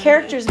 my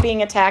character's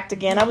being attacked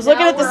again. I was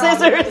looking at the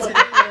scissors.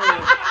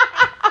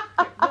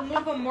 We'll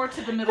move them more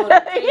to the middle of the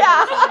table.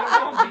 Yeah. So they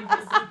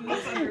won't be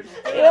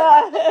misunderstood.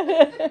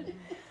 Yeah.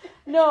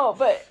 No,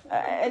 but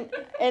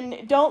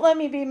and don't let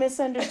me be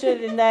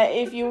misunderstood in that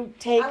if you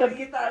take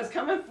You thought I was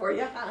coming for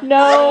you, huh?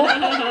 no,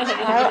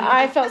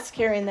 I felt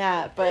secure in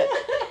that, but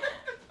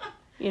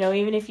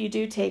even if you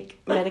do take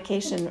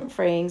medication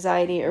for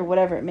anxiety or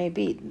whatever it may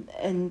be,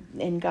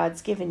 and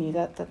God's given you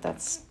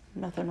that's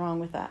nothing wrong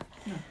with that.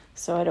 No.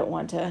 So I don't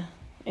want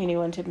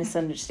anyone to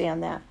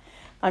misunderstand that.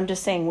 I'm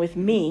just saying with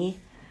me,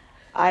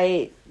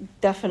 I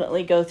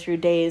definitely go through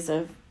days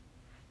of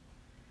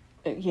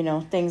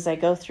things I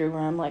go through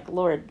where I'm like,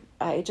 Lord,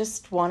 I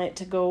just want it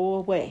to go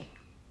away,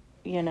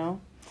 and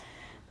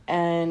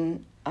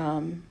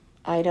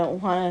I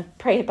don't want to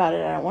pray about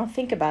it. I don't want to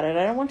think about it.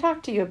 I don't want to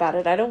talk to you about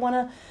it. I don't want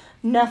to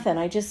nothing.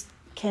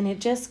 Can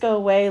it just go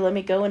away? Let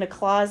me go in a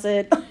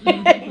closet.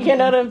 You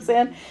know what I'm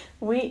saying?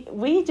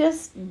 We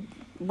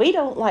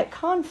don't like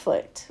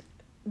conflict,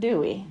 do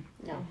we?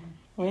 No.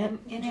 And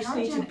You in just our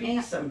need to gen- be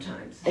and-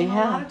 sometimes. And Yeah.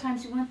 a lot of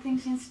times we want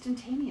things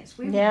instantaneous.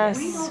 Yes.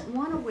 We don't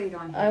want to wait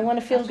on him. I want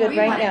to feel That's good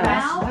why right want now.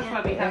 now. That's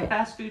why we have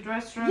fast food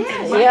restaurants.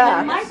 Yes. and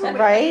Yeah. Microwave.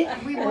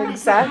 Right? We want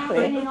Exactly.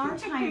 it to happen in our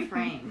time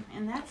frame,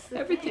 and that's the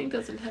Everything thing.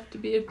 doesn't have to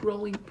be a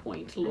growing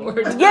point,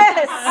 Lord.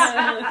 Yes,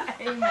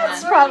 Amen.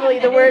 that's probably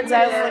the words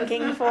I was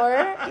looking for.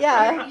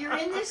 Yeah. You're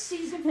in this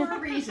season for a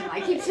reason.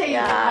 I keep saying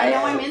Yeah. that. I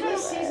know I'm in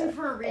this season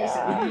for a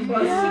reason.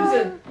 Well,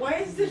 Susan, why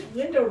is this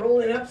window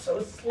rolling up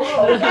so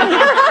slow?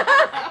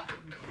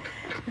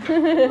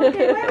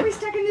 Okay, why are we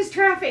stuck in this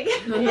traffic?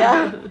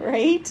 Yeah.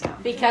 Right.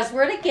 Because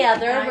we're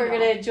together, I we're know.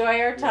 going to enjoy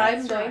our time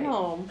That's going right.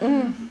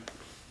 home.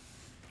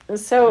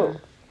 So,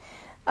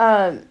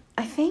 I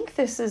think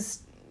this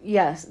is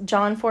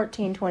John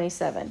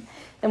 14:27,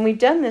 and we've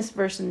done this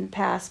verse in the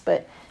past,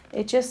 but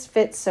it just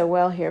fits so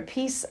well here.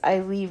 Peace I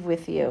leave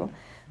with you,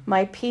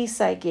 my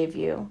peace I give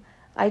you.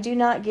 I do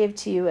not give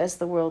to you as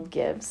the world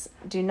gives.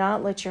 Do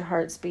not let your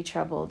hearts be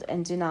troubled,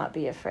 and do not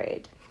be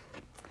afraid.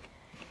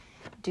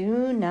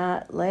 Do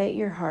not let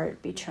your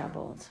heart be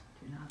troubled.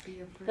 Do not be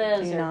afraid.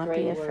 Those Do are not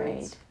great be afraid,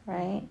 words.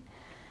 right?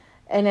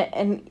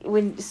 And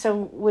when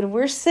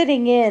we're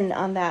sitting in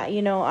on that,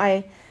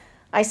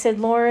 I said,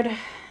 Lord,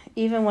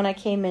 even when I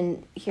came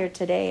in here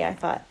today, I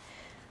thought,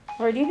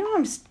 Lord,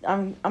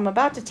 I'm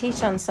about to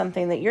teach on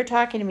something that you're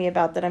talking to me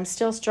about that I'm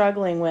still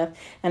struggling with,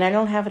 and I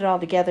don't have it all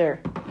together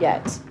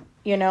yet,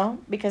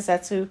 because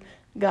that's who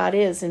God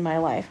is in my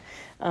life.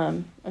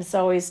 It's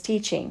always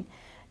teaching.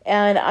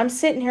 And I'm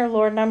sitting here,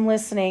 Lord, and I'm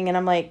listening, and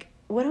I'm like,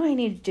 what do I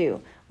need to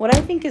do? What I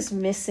think is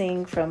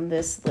missing from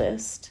this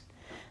list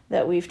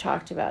that we've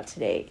talked about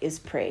today is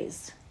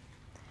praise.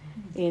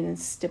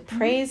 It's to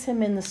praise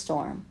him in the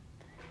storm,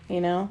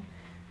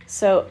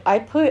 So I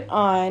put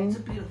on... It's a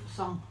beautiful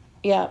song.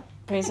 Yeah,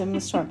 praise him in the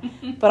storm.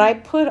 But I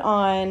put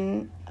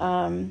on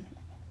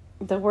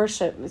the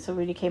worship. So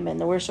when you came in,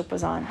 the worship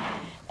was on.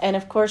 And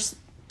of course,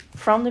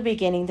 from the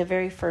beginning, the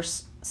very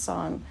first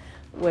song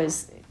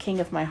was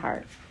King of My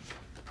Heart.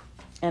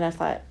 And I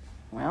thought,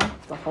 well,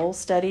 the whole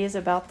study is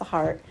about the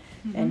heart.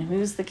 Mm-hmm. And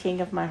who's the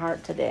king of my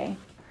heart today?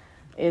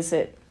 Is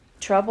it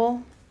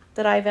trouble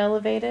that I've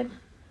elevated?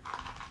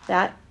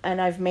 That,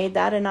 and I've made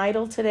that an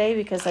idol today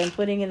because I'm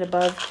putting it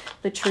above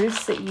the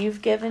truths that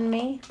you've given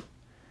me?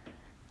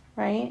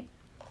 Right?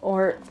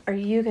 Or are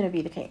you going to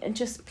be the king? And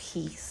just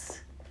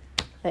peace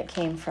that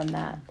came from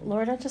that.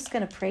 Lord, I'm just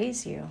going to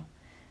praise you.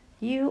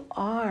 You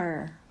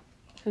are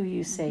who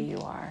you say you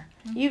are.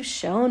 You've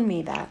shown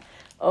me that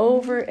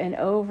over and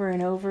over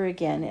and over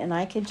again, and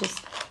I can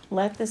just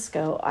let this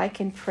go. I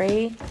can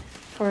pray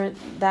for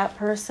that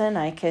person.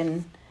 I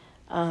can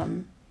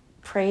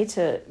pray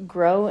to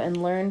grow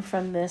and learn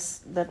from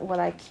this, that what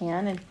I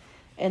can,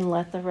 and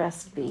let the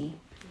rest be,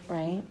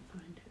 right?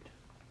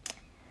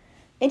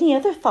 Any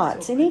other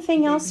thoughts?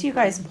 Anything else you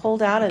guys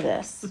pulled out of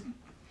this?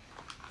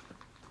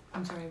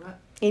 I'm sorry, what?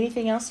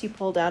 Anything else you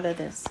pulled out of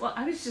this? Well,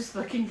 I was just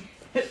looking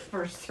at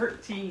verse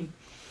 13.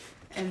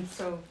 And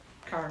so,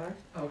 Carla,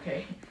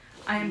 Okay.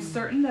 I am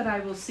certain that I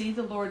will see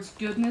the Lord's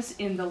goodness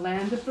in the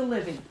land of the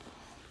living.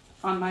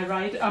 On my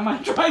right, on my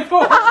drive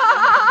home.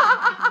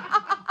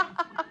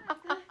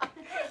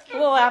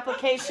 Little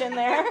application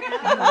there.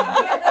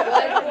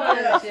 Good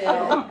one,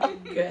 Jill.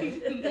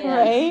 Good. Yeah.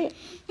 Right?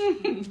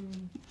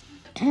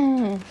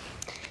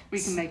 We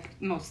can make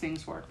most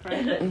things work,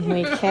 right?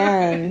 We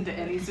can. Into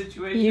any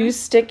situation. You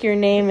stick your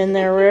name in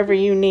there wherever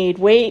you need.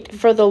 Wait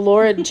for the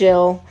Lord,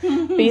 Jill.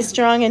 Be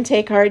strong and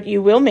take heart.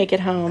 You will make it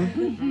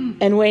home.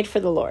 And wait for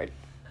the Lord.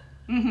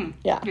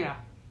 Yeah. Yeah.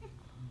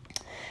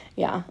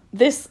 Yeah.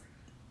 This,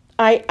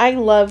 I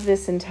love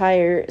this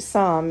entire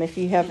psalm, if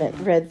you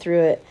haven't read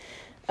through it.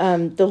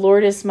 The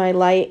Lord is my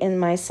light and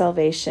my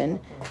salvation.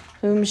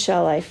 Whom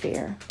shall I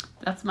fear?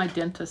 That's my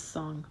dentist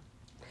song.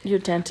 Your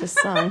dentist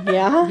song,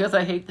 yeah? Because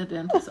I hate the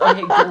dentist. I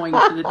hate going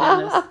to the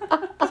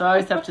dentist. So I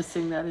always have to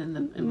sing that in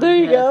my There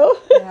you head. go.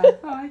 Yeah.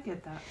 Oh, I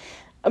get that.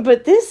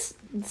 But this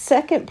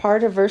second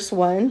part of verse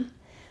 1,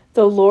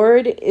 the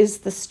Lord is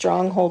the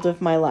stronghold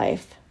of my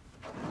life.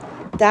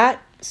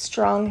 That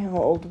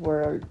stronghold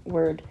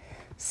word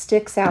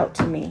sticks out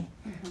to me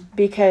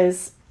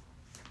because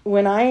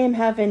when I am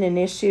having an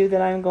issue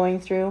that I'm going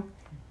through,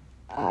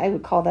 I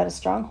would call that a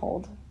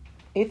stronghold.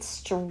 It's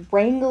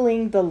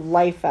strangling the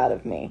life out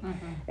of me.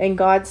 And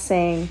God's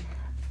saying,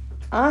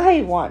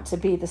 I want to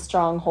be the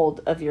stronghold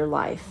of your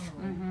life.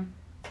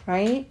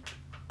 Right?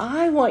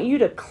 I want you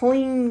to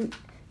cling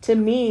to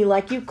me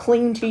like you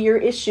cling to your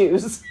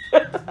issues.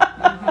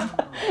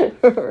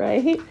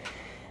 Right?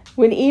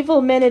 When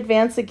evil men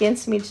advance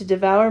against me to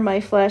devour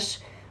my flesh,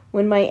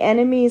 when my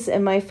enemies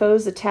and my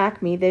foes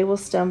attack me, they will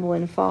stumble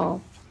and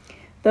fall.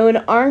 Though an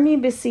army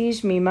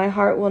besiege me, my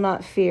heart will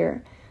not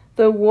fear.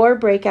 Though war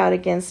break out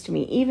against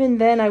me, even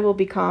then I will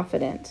be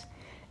confident.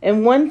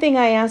 And one thing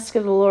I ask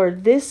of the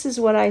Lord, this is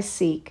what I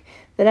seek,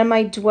 that I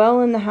might dwell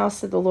in the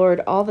house of the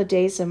Lord all the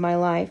days of my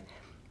life,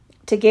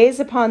 to gaze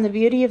upon the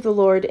beauty of the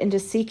Lord and to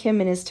seek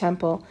him in his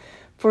temple.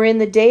 For in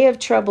the day of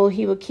trouble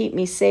he will keep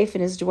me safe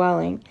in his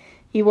dwelling.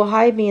 He will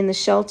hide me in the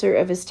shelter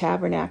of his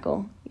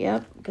tabernacle.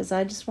 Yep, because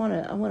I want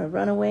to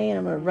run away, and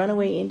I'm going to run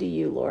away into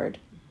you, Lord.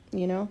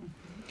 You know?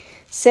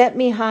 Set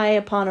me high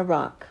upon a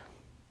rock.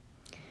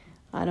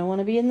 I don't want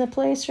to be in the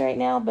place right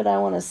now, but I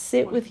want to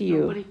sit with you.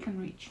 Nobody can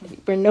reach me.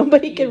 Where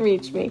nobody can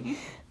reach me.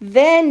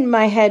 Then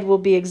my head will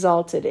be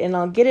exalted, and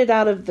I'll get it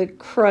out of the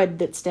crud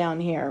that's down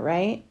here,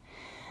 right?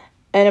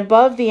 And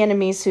above the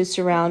enemies who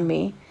surround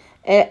me,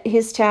 at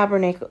his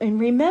tabernacle. And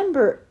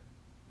remember,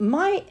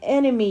 my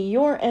enemy,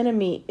 your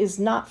enemy, is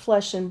not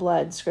flesh and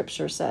blood,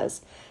 Scripture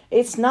says.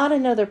 It's not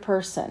another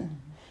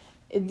person.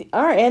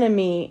 Our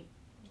enemy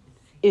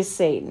is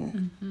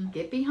Satan.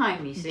 Get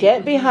behind me, Satan.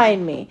 Get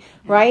behind me,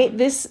 right?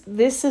 This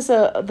is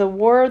the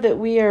war that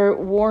we are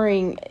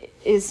warring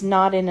is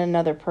not in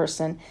another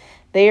person.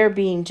 They are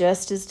being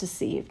just as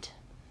deceived,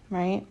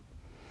 right?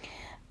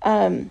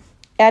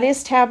 At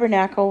his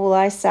tabernacle will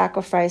I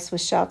sacrifice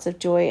with shouts of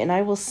joy, and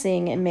I will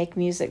sing and make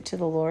music to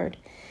the Lord.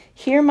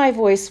 Hear my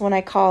voice when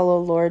I call, O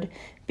Lord.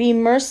 Be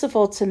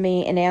merciful to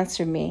me and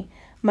answer me.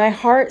 My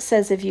heart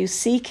says of you,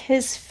 seek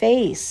his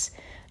face.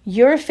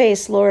 Your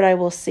face, Lord, I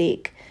will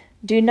seek.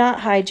 Do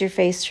not hide your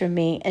face from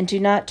me, and do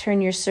not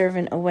turn your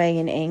servant away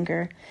in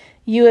anger.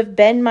 You have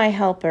been my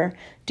helper.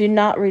 Do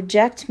not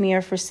reject me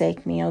or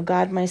forsake me, O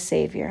God, my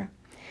Savior.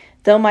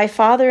 Though my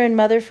father and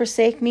mother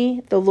forsake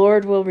me, the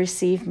Lord will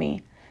receive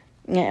me.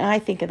 And I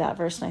think of that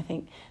verse, and I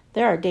think,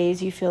 there are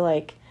days you feel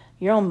like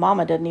your own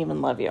mama doesn't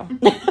even love you.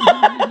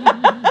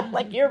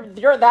 Like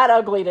you're that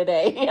ugly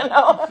today, you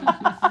know?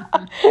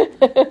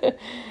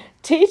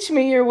 Teach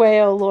me your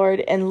way, O Lord,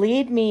 and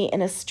lead me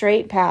in a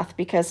straight path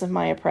because of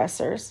my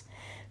oppressors.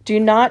 Do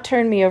not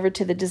turn me over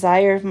to the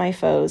desire of my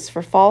foes,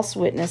 for false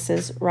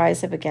witnesses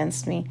rise up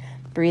against me,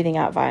 breathing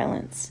out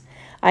violence.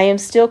 I am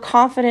still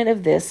confident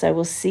of this. I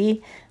will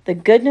see the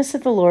goodness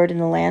of the Lord in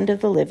the land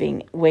of the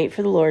living. Wait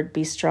for the Lord.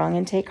 Be strong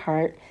and take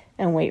heart,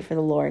 and wait for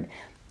the Lord.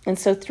 And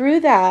so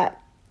through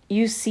that,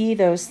 you see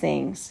those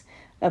things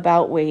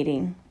about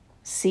waiting.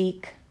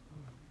 Seek,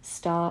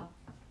 stop,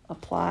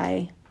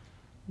 apply,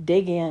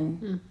 dig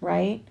in,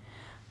 right?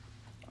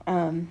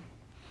 Well,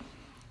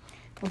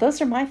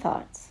 those are my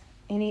thoughts.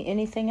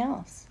 Anything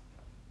else?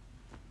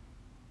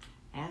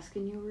 Ask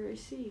and you will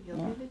receive. He'll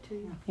give it to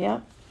you.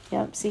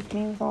 Yep. Seek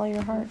me with all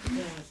your heart.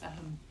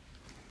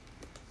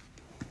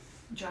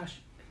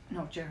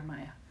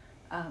 Jeremiah.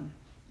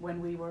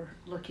 When we were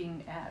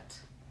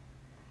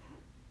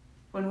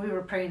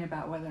praying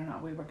about whether or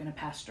not we were going to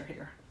pastor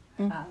here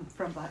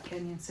from Black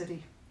Canyon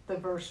City, the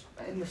verse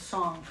in the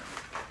song,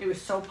 it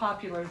was so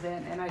popular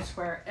then, and I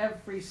swear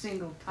every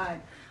single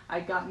time I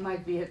got in my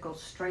vehicle,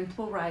 strength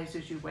will rise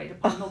as you wait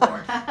upon the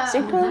Lord.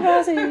 Strength will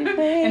rise as you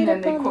wait and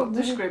then they upon quote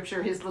the the Lord.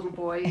 scripture, his little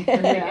boy,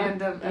 at the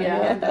end of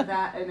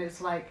that, and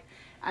it's like,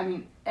 I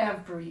mean,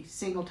 every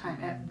single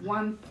time, at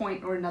one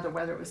point or another,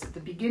 whether it was at the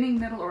beginning,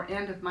 middle, or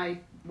end of my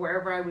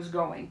wherever I was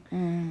going,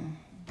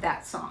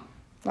 that song.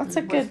 That's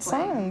a good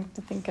song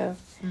to think of.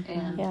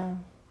 And Yeah.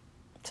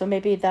 So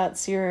maybe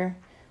that's your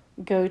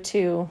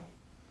go-to.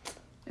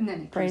 And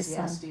then Praise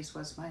song.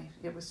 Ecclesiastes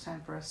it was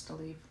time for us to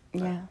leave.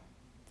 But, Yeah.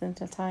 It's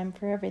a time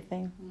for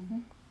everything.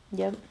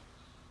 Yep.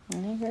 I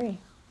agree.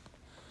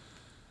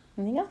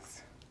 Anything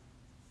else?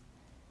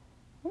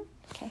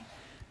 Okay.